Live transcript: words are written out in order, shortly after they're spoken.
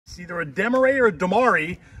It's either a Demaree or a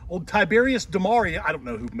Demaree. Old Tiberius Demaree. I don't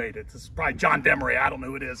know who made it. This is probably John Demaree. I don't know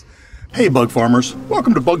who it is. Hey bug farmers,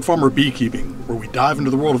 welcome to Bug Farmer Beekeeping, where we dive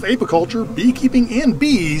into the world of apiculture, beekeeping, and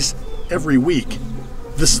bees every week.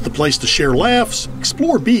 This is the place to share laughs,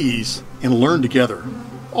 explore bees, and learn together,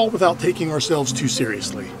 all without taking ourselves too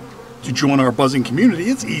seriously. To join our buzzing community,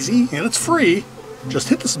 it's easy and it's free. Just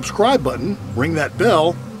hit the subscribe button, ring that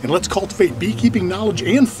bell, and let's cultivate beekeeping knowledge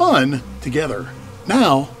and fun together.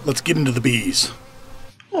 Now, let's get into the bees.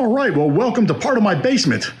 All right, well, welcome to part of my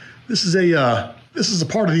basement. This is a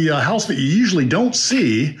part of the house that you usually don't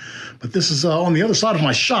see, but this is on the other side of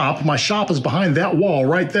my shop. My shop is behind that wall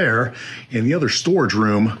right there, in the other storage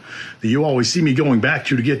room that you always see me going back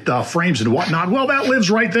to get frames and whatnot. Well, that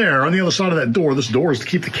lives right there on the other side of that door. This door is to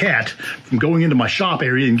keep the cat from going into my shop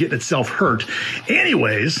area and getting itself hurt.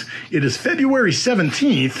 Anyways, it is February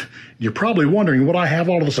 17th. You're probably wondering what I have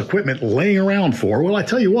all of this equipment laying around for. Well, I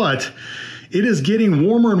tell you what, it is getting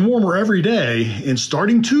warmer and warmer every day, and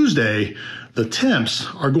starting Tuesday, the temps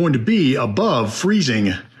are going to be above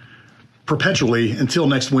freezing perpetually until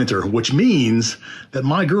next winter, which means that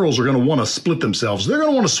my girls are going to want to split themselves. They're going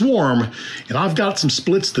to want to swarm, and I've got some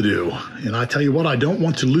splits to do. And I tell you what, I don't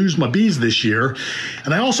want to lose my bees this year,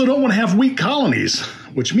 and I also don't want to have weak colonies,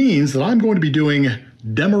 which means that I'm going to be doing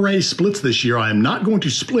Demaree splits this year. I am not going to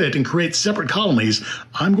split and create separate colonies.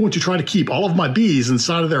 I'm going to try to keep all of my bees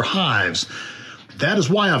inside of their hives. That is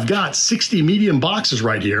why I've got 60 medium boxes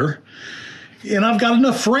right here. And I've got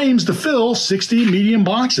enough frames to fill 60 medium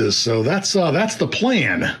boxes. So that's the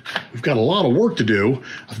plan. We've got a lot of work to do.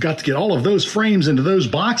 I've got to get all of those frames into those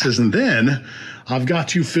boxes, and then I've got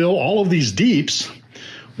to fill all of these deeps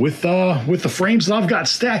with the frames that I've got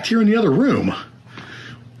stacked here in the other room.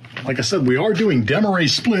 Like I said, we are doing Demaree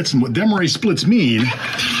splits, and what Demaree splits mean,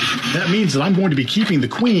 that means that I'm going to be keeping the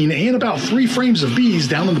queen and about 3 frames of bees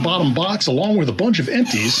down in the bottom box, along with a bunch of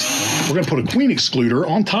empties. We're going to put a queen excluder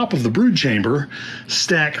on top of the brood chamber,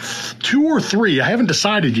 stack 2 or 3, I haven't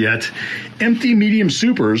decided yet, empty medium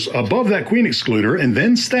supers above that queen excluder, and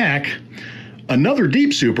then stack another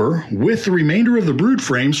deep super with the remainder of the brood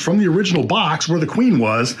frames from the original box where the queen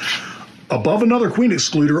was, above another queen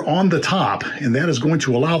excluder on the top, and that is going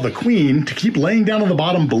to allow the queen to keep laying down on the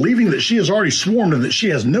bottom, believing that she has already swarmed and that she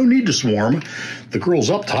has no need to swarm. The girls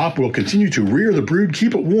up top will continue to rear the brood,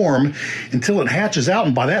 keep it warm until it hatches out,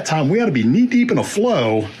 and by that time we ought to be knee-deep in a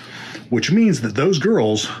flow, which means that those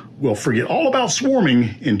girls will forget all about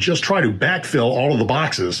swarming and just try to backfill all of the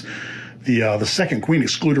boxes. The second queen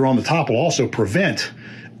excluder on the top will also prevent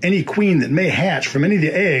any queen that may hatch from any of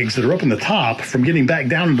the eggs that are up in the top from getting back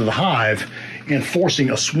down into the hive and forcing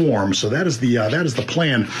a swarm. So that is the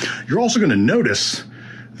plan. You're also going to notice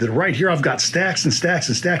that right here I've got stacks and stacks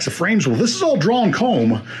and stacks of frames. Well, this is all drawn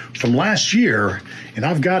comb from last year, and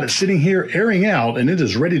I've got it sitting here airing out, and it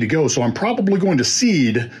is ready to go. So I'm probably going to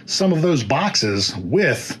seed some of those boxes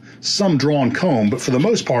with some drawn comb, but for the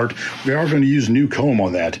most part, we are going to use new comb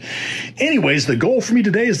on that. Anyways, the goal for me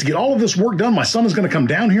today is to get all of this work done. My son is going to come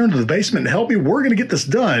down here into the basement and help me. We're going to get this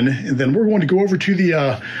done, and then we're going to go over to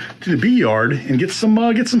the bee yard and get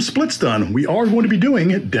some splits done. We are going to be doing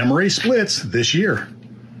Demaree splits this year.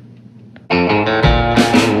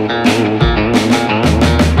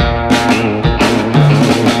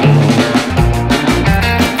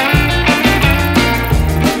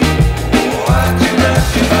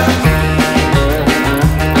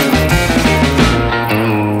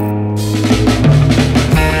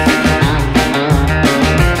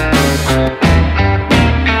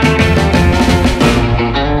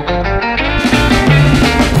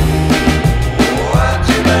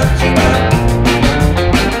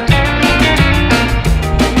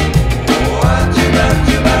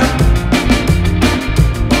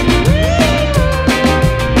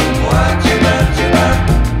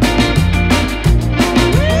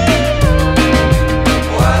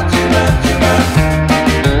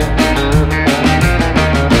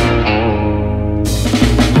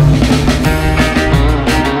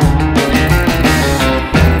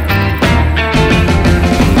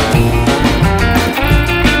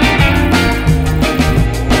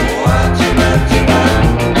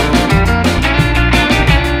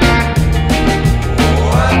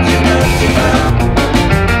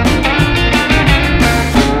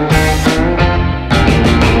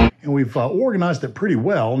 We've organized it pretty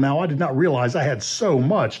well. Now, I did not realize I had so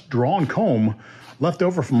much drawn comb left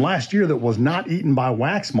over from last year that was not eaten by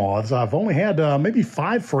wax moths. I've only had maybe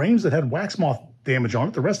 5 frames that had wax moth damage on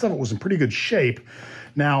it. The rest of it was in pretty good shape.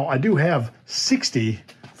 Now, I do have 60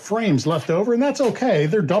 frames left over, and that's okay.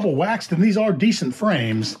 They're double waxed, and these are decent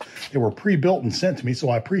frames. They were pre-built and sent to me, so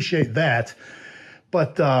I appreciate that.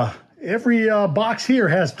 But every box here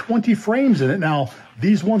has 20 frames in it. Now,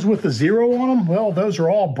 these ones with the 0 on them, well, those are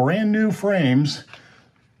all brand new frames,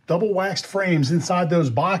 double waxed frames inside those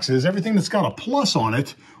boxes. Everything that's got a plus on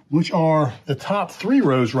it, which are the top 3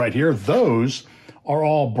 rows right here, those are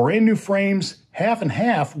all brand new frames, half and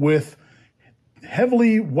half, with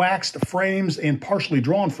heavily waxed frames and partially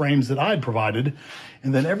drawn frames that I'd provided.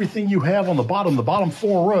 And then everything you have on the bottom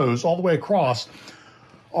 4 rows all the way across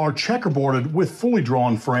are checkerboarded with fully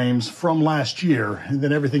drawn frames from last year. And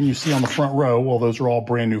then everything you see on the front row, well, those are all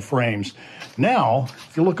brand new frames. Now,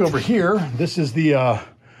 if you look over here, this is the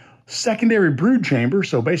secondary brood chamber.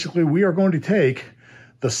 So basically we are going to take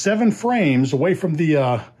the 7 frames away from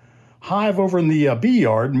the hive over in the bee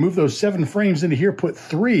yard and move those 7 frames into here, put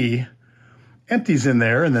 3 empties in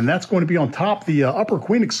there, and then that's going to be on top the upper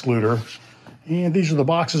queen excluder. And these are the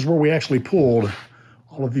boxes where we actually pulled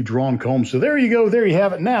all of the drawn combs. So there you go, there you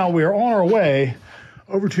have it. Now we are on our way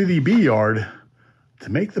over to the bee yard to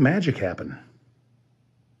make the magic happen.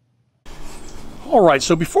 All right,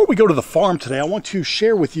 so before we go to the farm today, I want to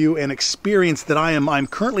share with you an experience that I'm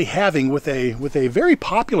currently having with a very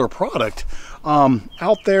popular product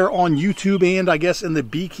out there on YouTube and I guess in the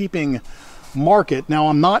beekeeping market. Now,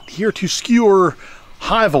 I'm not here to skewer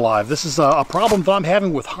Hive Alive. This is a problem that I'm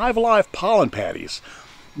having with Hive Alive pollen patties.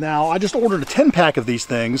 Now, I just ordered a 10-pack of these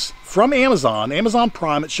things from Amazon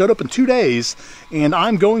Prime. It showed up in 2 days, and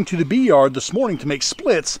I'm going to the bee yard this morning to make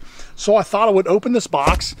splits. So I thought I would open this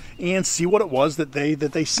box and see what it was that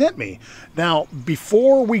they sent me. Now,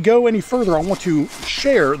 before we go any further, I want to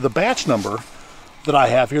share the batch number that I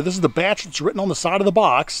have here. This is the batch that's written on the side of the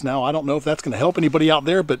box. Now, I don't know if that's going to help anybody out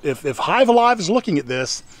there, but if Hive Alive is looking at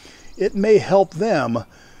this, it may help them.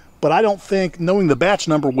 But I don't think knowing the batch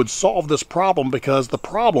number would solve this problem, because the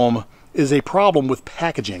problem is a problem with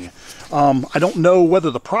packaging. I don't know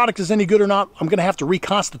whether the product is any good or not. I'm going to have to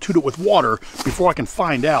reconstitute it with water before I can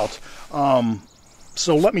find out.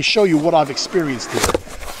 So let me show you what I've experienced here.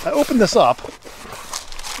 I opened this up,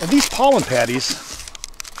 and these pollen patties,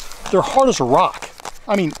 they're hard as a rock.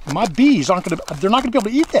 I mean, my bees they're not going to be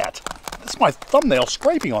able to eat that. That's my thumbnail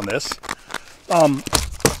scraping on this.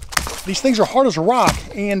 These things are hard as a rock,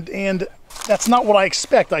 and that's not what I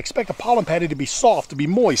expect. I expect a pollen patty to be soft, to be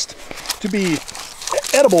moist, to be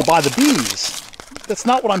edible by the bees. That's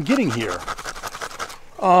not what I'm getting here.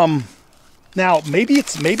 Now, maybe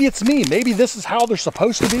it's me. Maybe this is how they're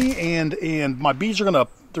supposed to be, and my bees are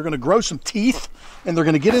gonna grow some teeth, and they're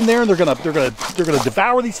gonna get in there, and they're gonna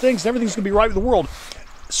devour these things, and everything's gonna be right with the world.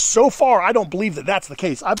 So far, I don't believe that that's the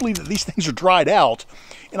case. I believe that these things are dried out,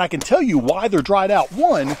 and I can tell you why they're dried out.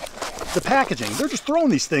 One, the packaging. They're just throwing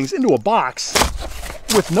these things into a box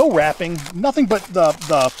with no wrapping, nothing but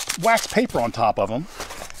the wax paper on top of them.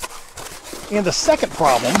 And the second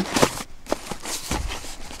problem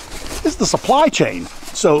is the supply chain.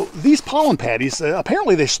 So these pollen patties,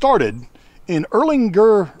 apparently they started in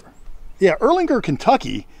Erlanger,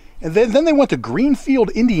 Kentucky, and then they went to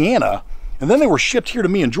Greenfield, Indiana, and then they were shipped here to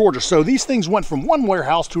me in Georgia. So these things went from one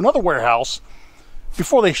warehouse to another warehouse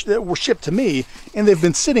before they were shipped to me, and they've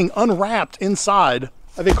been sitting unwrapped inside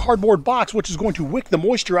of a cardboard box, which is going to wick the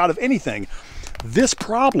moisture out of anything. This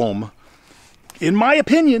problem, in my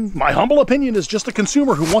opinion, my humble opinion, is just a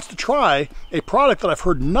consumer who wants to try a product that I've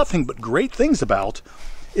heard nothing but great things about.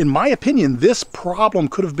 In my opinion, this problem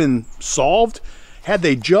could have been solved had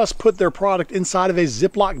they just put their product inside of a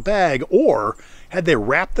Ziploc bag, or had they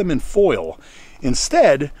wrapped them in foil.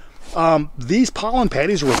 Instead, these pollen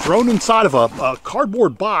patties were thrown inside of a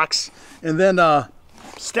cardboard box and then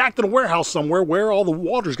stacked in a warehouse somewhere where all the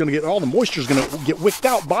water's going to get, all the moisture is going to get wicked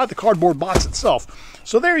out by the cardboard box itself.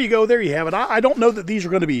 So there you go, there you have it. I don't know that these are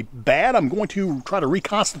going to be bad. I'm going to try to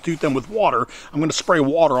reconstitute them with water. I'm going to spray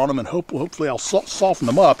water on them, and hopefully I'll soften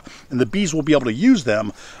them up, and the bees will be able to use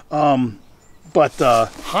them. But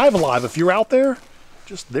Hive Alive, if you're out there,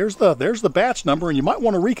 just there's the batch number, and you might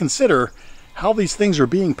want to reconsider how these things are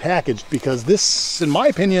being packaged, because this, in my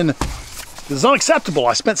opinion, is unacceptable.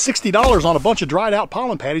 I spent $60 on a bunch of dried out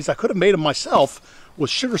pollen patties. I could have made them myself with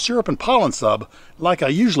sugar syrup and pollen sub like I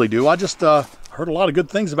usually do. I just heard a lot of good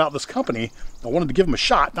things about this company. I wanted to give them a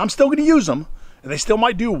shot. I'm still going to use them, and they still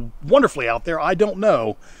might do wonderfully out there. I don't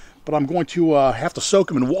know, but I'm going to have to soak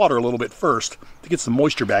them in water a little bit first to get some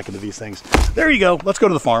moisture back into these things. There you go. Let's go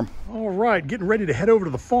to the farm. All right, getting ready to head over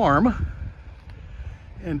to the farm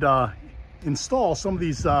and install some of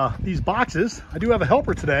these boxes. I do have a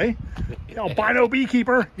helper today, albino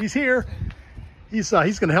beekeeper. He's here. He's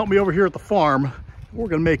going to help me over here at the farm. We're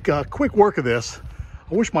going to make quick work of this.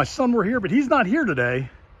 I wish my son were here, but he's not here today.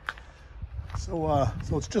 So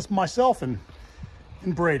it's just myself and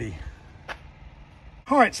Brady.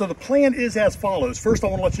 All right, so the plan is as follows. First, I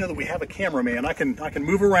want to let you know that we have a cameraman. I can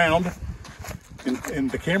move around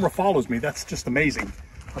and the camera follows me. That's just amazing.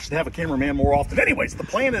 I should have a cameraman more often. Anyways, the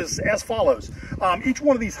plan is as follows. Each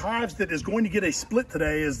one of these hives that is going to get a split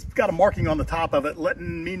today has got a marking on the top of it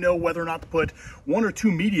letting me know whether or not to put 1 or 2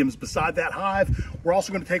 mediums beside that hive. We're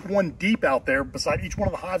also going to take 1 deep out there beside each one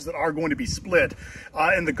of the hives that are going to be split.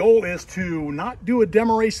 And the goal is to not do a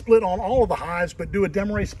Demaree split on all of the hives, but do a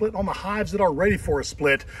Demaree split on the hives that are ready for a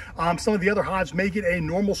split. Some of the other hives may get a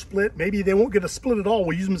normal split. Maybe they won't get a split at all.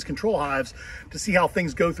 We'll use them as control hives to see how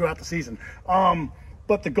things go throughout the season.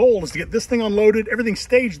 But the goal is to get this thing unloaded, everything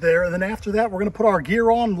staged there, and then after that, we're going to put our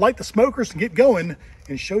gear on, light the smokers, and get going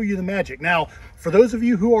and show you the magic. Now, for those of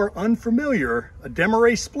you who are unfamiliar, a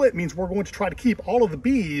Demaree split means we're going to try to keep all of the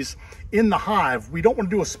bees in the hive. We don't want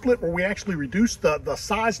to do a split where we actually reduce the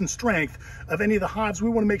size and strength of any of the hives. We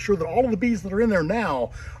want to make sure that all of the bees that are in there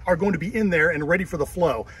now are going to be in there and ready for the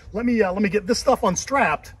flow. Let me get this stuff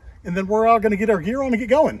unstrapped, and then we're going to get our gear on and get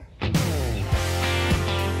going.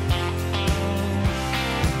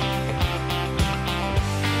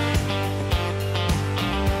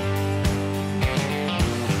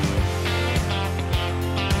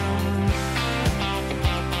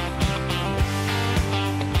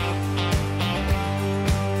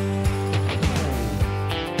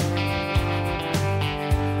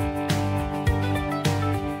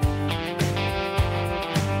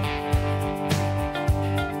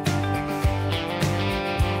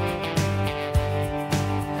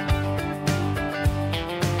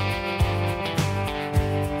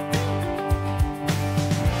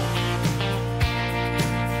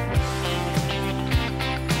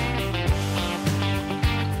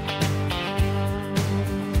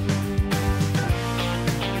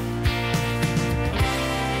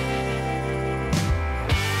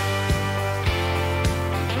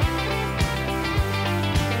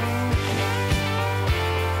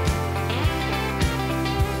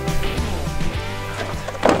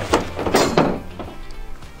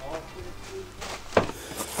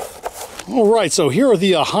 All right, so here are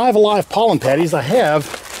the Hive Alive pollen patties. I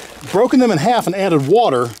have broken them in half and added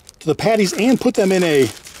water to the patties and put them in a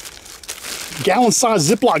gallon-sized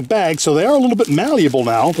Ziploc bag, so they are a little bit malleable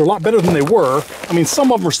now. They're a lot better than they were. I mean,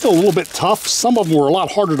 some of them are still a little bit tough. Some of them were a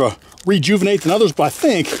lot harder to rejuvenate than others, but I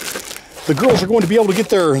think the girls are going to be able to get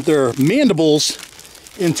their mandibles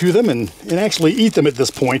into them and actually eat them at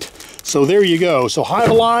this point. So there you go. So Hive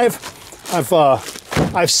Alive,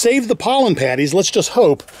 I've saved the pollen patties. Let's just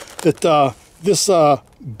hope that this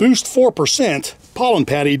Boost 4% pollen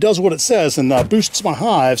patty does what it says and boosts my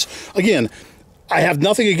hives. Again, I have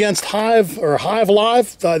nothing against Hive or Hive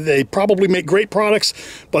Alive. They probably make great products,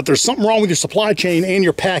 but there's something wrong with your supply chain and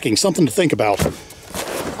your packing. Something to think about.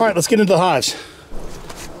 All right, let's get into the hives.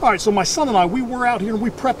 All right, so my son and I, we were out here and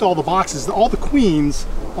we prepped all the boxes. All the queens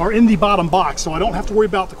are in the bottom box, so I don't have to worry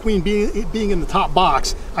about the queen being in the top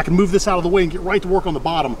box. I can move this out of the way and get right to work on the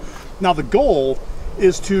bottom. Now the goal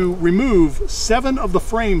is to remove 7 of the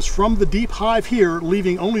frames from the deep hive here,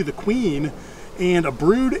 leaving only the queen and a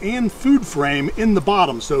brood and food frame in the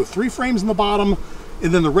bottom. So 3 frames in the bottom,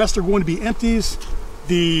 and then the rest are going to be empties.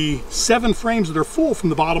 The 7 frames that are full from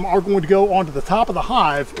the bottom are going to go onto the top of the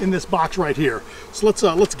hive in this box right here. So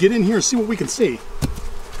let's get in here and see what we can see.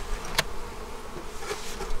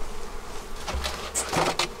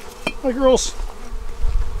 Hi, girls.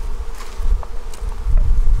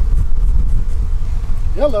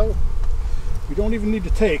 Hello. We don't even need to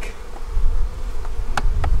take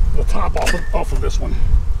the top off of this one.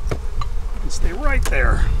 You can stay right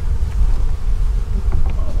there.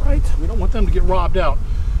 All right. We don't want them to get robbed out.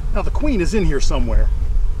 Now the queen is in here somewhere.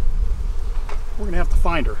 We're gonna have to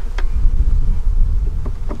find her.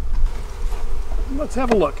 Let's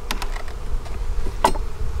have a look.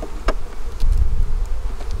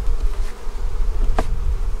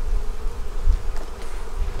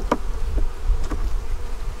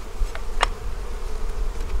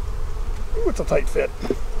 It's a tight fit.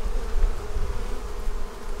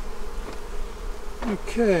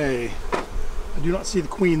 Okay, I do not see the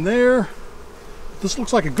queen there. This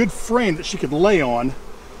looks like a good frame that she could lay on.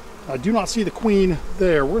 I do not see the queen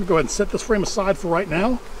there. We're gonna go ahead and set this frame aside for right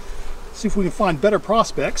now. See if we can find better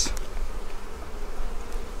prospects.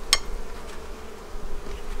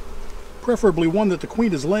 Preferably one that the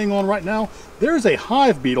queen is laying on right now. There's a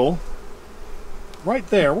hive beetle right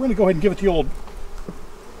there. We're gonna go ahead and give it the old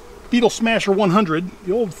Beetle Smasher 100,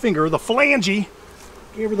 the old finger, the phalange.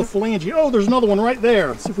 Gave her the phalange. Oh, there's another one right there.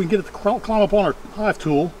 Let's see if we can get it to climb up on our hive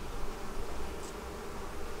tool.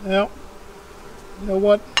 Well, you know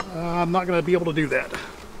what? I'm not going to be able to do that.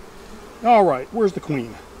 All right, where's the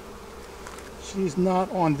queen? She's not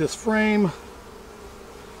on this frame.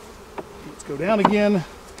 Let's go down again,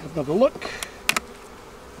 have another look.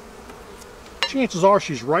 Chances are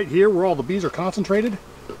she's right here where all the bees are concentrated.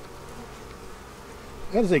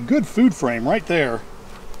 That is a good food frame right there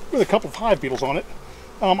with a couple of hive beetles on it.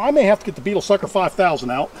 I may have to get the Beetle Sucker 5000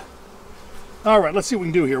 out. Alright, let's see what we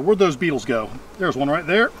can do here. Where'd those beetles go? There's one right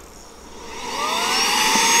there.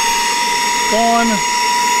 Gone.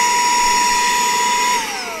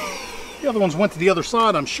 The other ones went to the other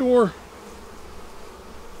side, I'm sure.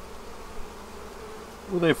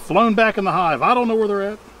 Or they've flown back in the hive. I don't know where they're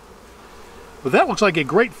at. But that looks like a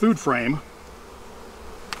great food frame.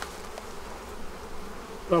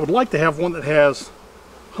 But I would like to have one that has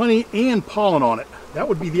honey and pollen on it. That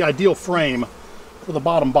would be the ideal frame for the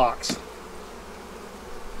bottom box.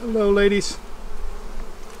 Hello, ladies.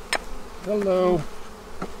 Hello.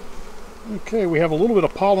 Okay, we have a little bit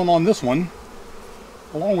of pollen on this one,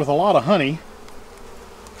 along with a lot of honey.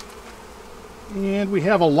 And we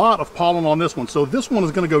have a lot of pollen on this one. So this one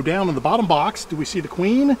is going to go down in the bottom box. Do we see the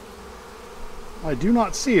queen? I do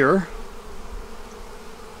not see her.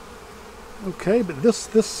 Okay, but this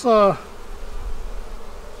one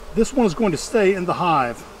is going to stay in the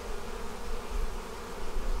hive.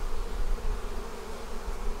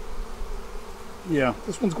 Yeah,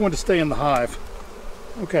 this one's going to stay in the hive.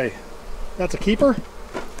 Okay, that's a keeper.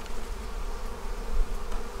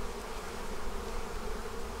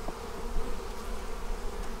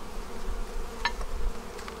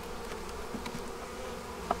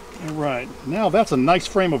 Alright, now that's a nice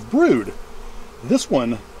frame of brood. This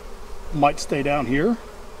one might stay down here.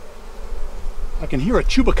 I can hear a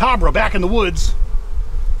chupacabra back in the woods.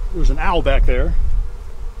 There's an owl back there.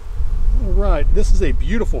 Alright, this is a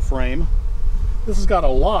beautiful frame. This has got a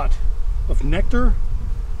lot of nectar,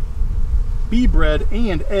 bee bread,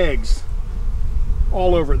 and eggs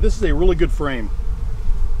all over it. This is a really good frame.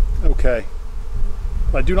 Okay,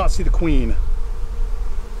 but I do not see the queen.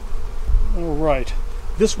 Alright,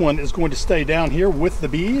 this one is going to stay down here with the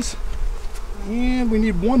bees. And we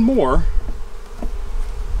need one more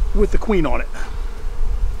with the queen on it.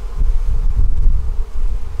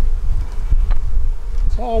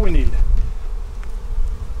 That's all we need.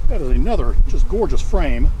 That is another just gorgeous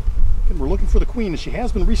frame. Again, we're looking for the queen, and she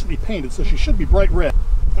has been recently painted, so she should be bright red.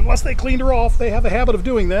 Unless they cleaned her off. They have a habit of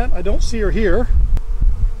doing that. I don't see her here.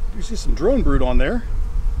 You see some drone brood on there.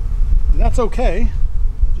 And that's okay.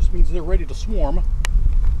 That just means they're ready to swarm.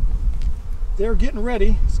 They're getting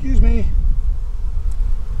ready. Excuse me.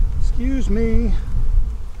 Excuse me.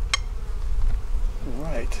 All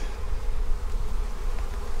right.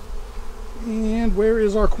 And where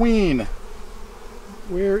is our queen?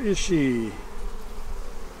 Where is she?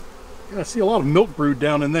 I see a lot of milk brood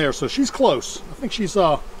down in there, so she's close. I think she's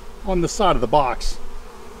on this side of the box.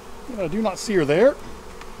 I do not see her there.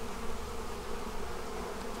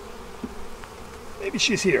 Maybe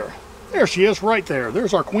she's here. There she is, right there.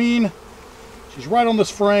 There's our queen. She's right on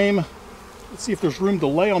this frame. Let's see if there's room to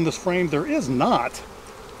lay on this frame. There is not.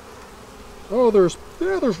 Oh, there's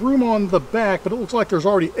room on the back, but it looks like there's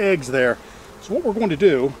already eggs there. So what we're going to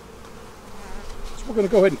do is we're going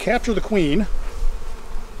to go ahead and capture the queen.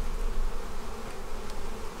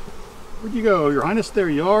 Where'd you go, Your Highness? There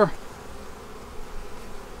you are.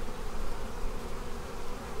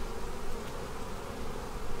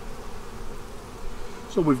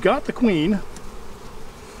 So we've got the queen.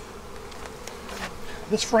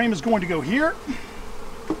 This frame is going to go here.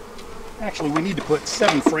 Actually, we need to put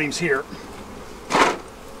 7 frames here.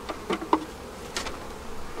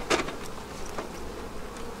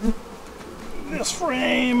 This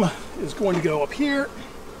frame is going to go up here.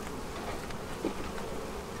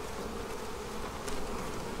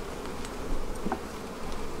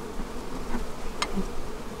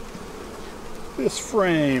 This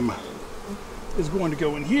frame is going to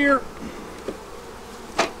go in here.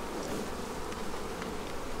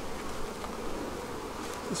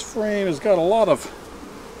 This frame has got a lot of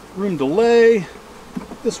room to lay.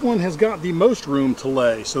 This one has got the most room to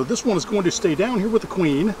lay. So this one is going to stay down here with the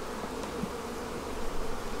queen.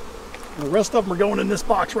 And the rest of them are going in this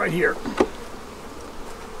box right here.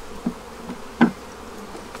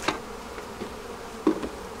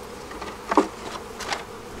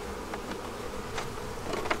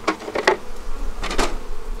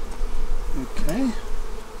 Okay.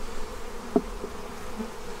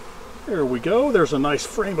 There we go. There's a nice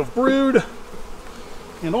frame of brood.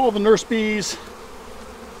 And all the nurse bees.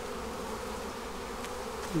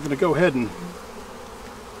 I'm going to go ahead and...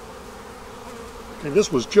 Okay,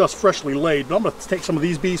 this was just freshly laid, but I'm going to take some of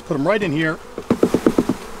these bees, put them right in here.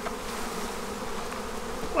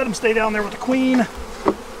 Let them stay down there with the queen.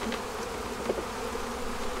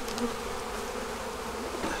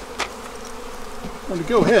 going to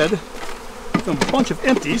go ahead with a bunch of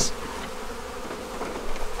empties.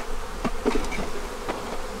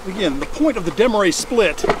 Again, the point of the Demaree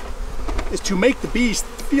split is to make the bees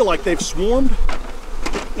feel like they've swarmed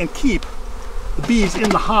and keep the bees in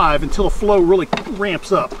the hive until the flow really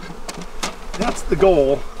ramps up. That's the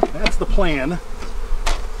goal. That's the plan.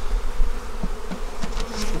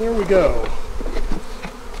 So there we go.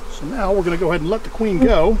 So now we're going to go ahead and let the queen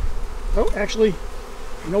go. Oh, actually,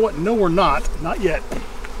 you know what? No, we're not. Not yet.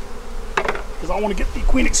 Because I want to get the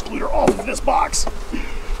queen excluder off of this box.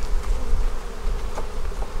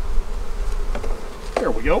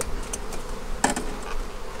 There we go.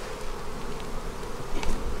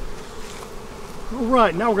 All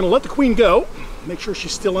right, now we're going to let the queen go. Make sure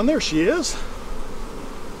she's still in there. She is.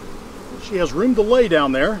 She has room to lay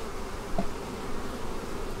down there.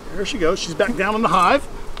 There she goes. She's back down in the hive.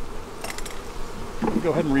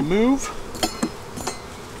 Go ahead and remove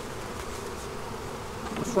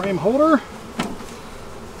the frame holder.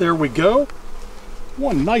 There we go.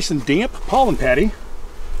 One nice and damp pollen patty.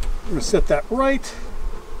 We're going to set that right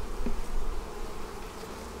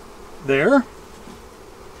there.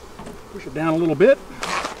 Push it down a little bit.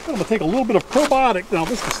 I'm going to take a little bit of probiotic. Now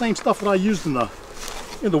this is the same stuff that I used in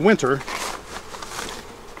the winter.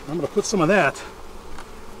 I'm going to put some of that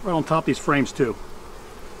right on top of these frames too.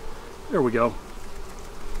 There we go.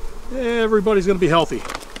 Everybody's going to be healthy.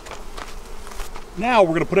 Now we're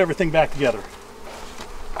going to put everything back together.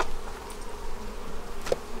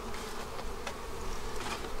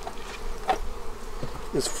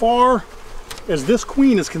 As far as this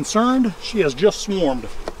queen is concerned, she has just swarmed.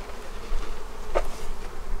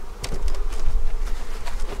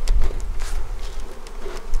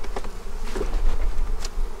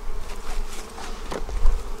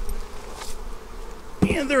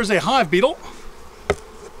 And there's a hive beetle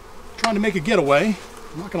trying to make a getaway.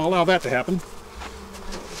 I'm not going to allow that to happen.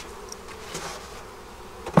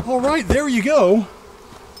 All right, there you go.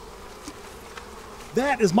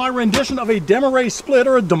 That is my rendition of a Demaree split,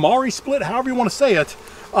 or a Demaree split, however you want to say it.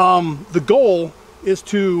 The goal is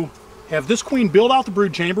to have this queen build out the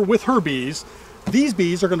brood chamber with her bees. These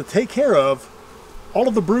bees are going to take care of all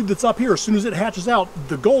of the brood that's up here as soon as it hatches out.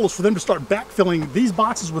 The goal is for them to start backfilling these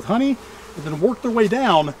boxes with honey and then work their way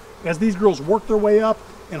down as these girls work their way up,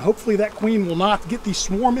 and hopefully that queen will not get the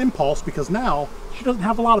swarm impulse because now she doesn't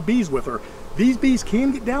have a lot of bees with her. These bees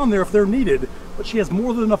can get down there if they're needed, but she has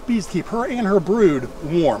more than enough bees to keep her and her brood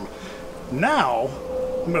warm. Now,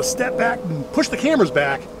 I'm going to step back and push the cameras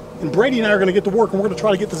back, and Brady and I are going to get to work, and we're going to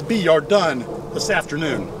try to get this bee yard done this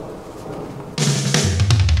afternoon.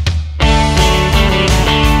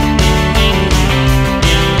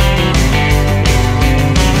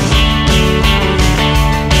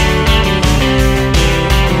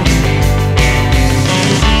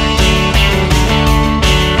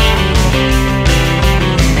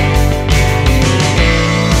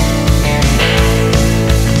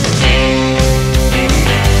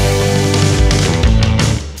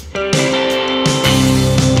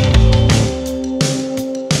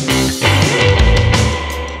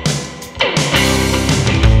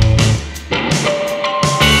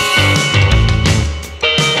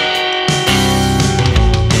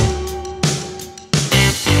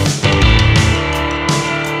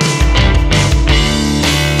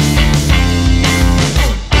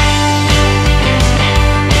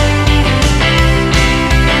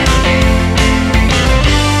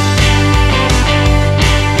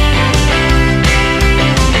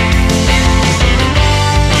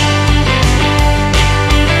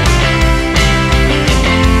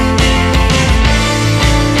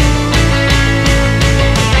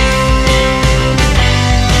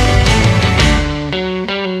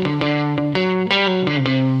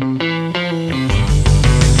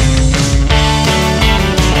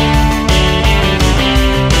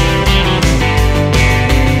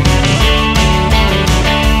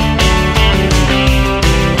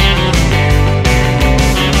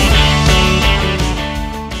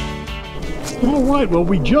 Well,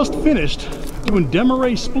 we just finished doing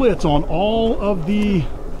Demaree splits on all of the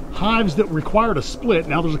hives that required a split.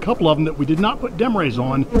 Now there's a couple of them that we did not put Demarees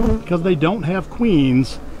on because they don't have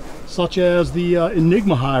queens, such as the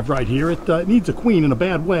Enigma hive right here. It needs a queen in a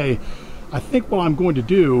bad way. I think what I'm going to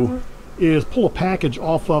do is pull a package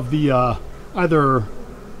off of the either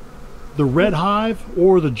the red hive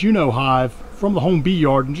or the Juno hive from the home bee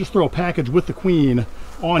yard and just throw a package with the queen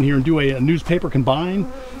on here and do a newspaper combine.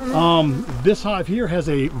 This hive here has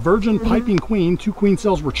a virgin piping queen. 2 queen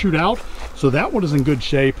cells were chewed out, so that one is in good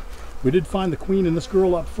shape. We did find the queen in this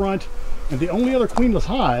girl up front, and the only other queenless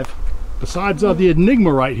hive besides the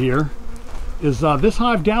Enigma right here is this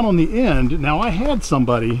hive down on the end. Now, I had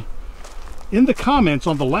somebody in the comments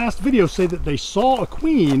on the last video say that they saw a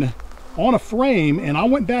queen on a frame, and I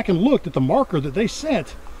went back and looked at the marker that they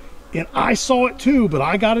sent, and I saw it too, but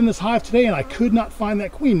I got in this hive today and I could not find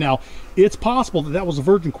that queen. Now, it's possible that that was a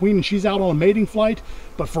virgin queen and she's out on a mating flight,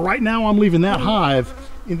 but for right now I'm leaving that hive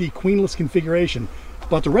in the queenless configuration.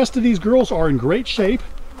 But the rest of these girls are in great shape.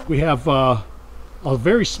 We have a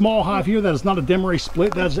very small hive here that is not a Demaree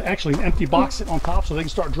split. That is actually an empty box sitting on top, so they can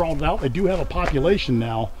start drawing it out. They do have a population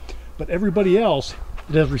now, but everybody else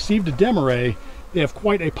that has received a Demaree, they have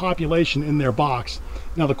quite a population in their box.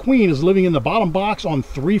 Now, the queen is living in the bottom box on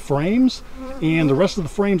 3 frames, and the rest of the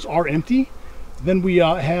frames are empty. Then we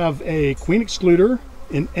have a queen excluder,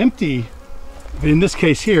 an empty, in this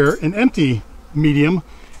case here, an empty medium,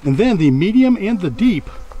 and then the medium and the deep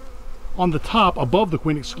on the top above the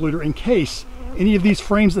queen excluder, in case any of these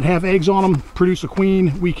frames that have eggs on them produce a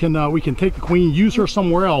queen. We can take the queen, use her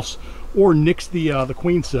somewhere else, or nix the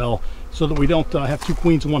queen cell, so that we don't have 2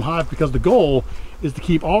 queens in one hive, because the goal is to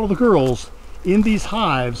keep all of the girls in these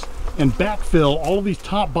hives and backfill all of these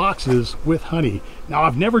top boxes with honey. Now,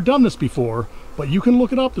 I've never done this before, but you can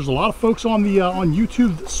look it up. There's a lot of folks on the on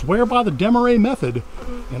YouTube that swear by the Demaree method,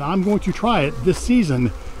 and I'm going to try it this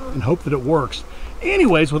season and hope that it works.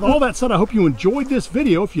 Anyways, with all that said, I hope you enjoyed this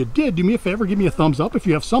video. If you did, do me a favor, give me a thumbs up. If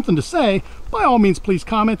you have something to say, by all means, please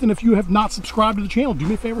comment. And if you have not subscribed to the channel, do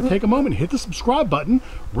me a favor, take a moment, hit the subscribe button,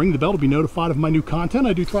 ring the bell to be notified of my new content.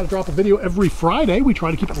 I do try to drop a video every Friday. We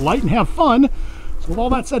try to keep it light and have fun. So with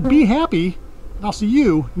all that said, be happy, and I'll see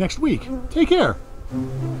you next week. Take care.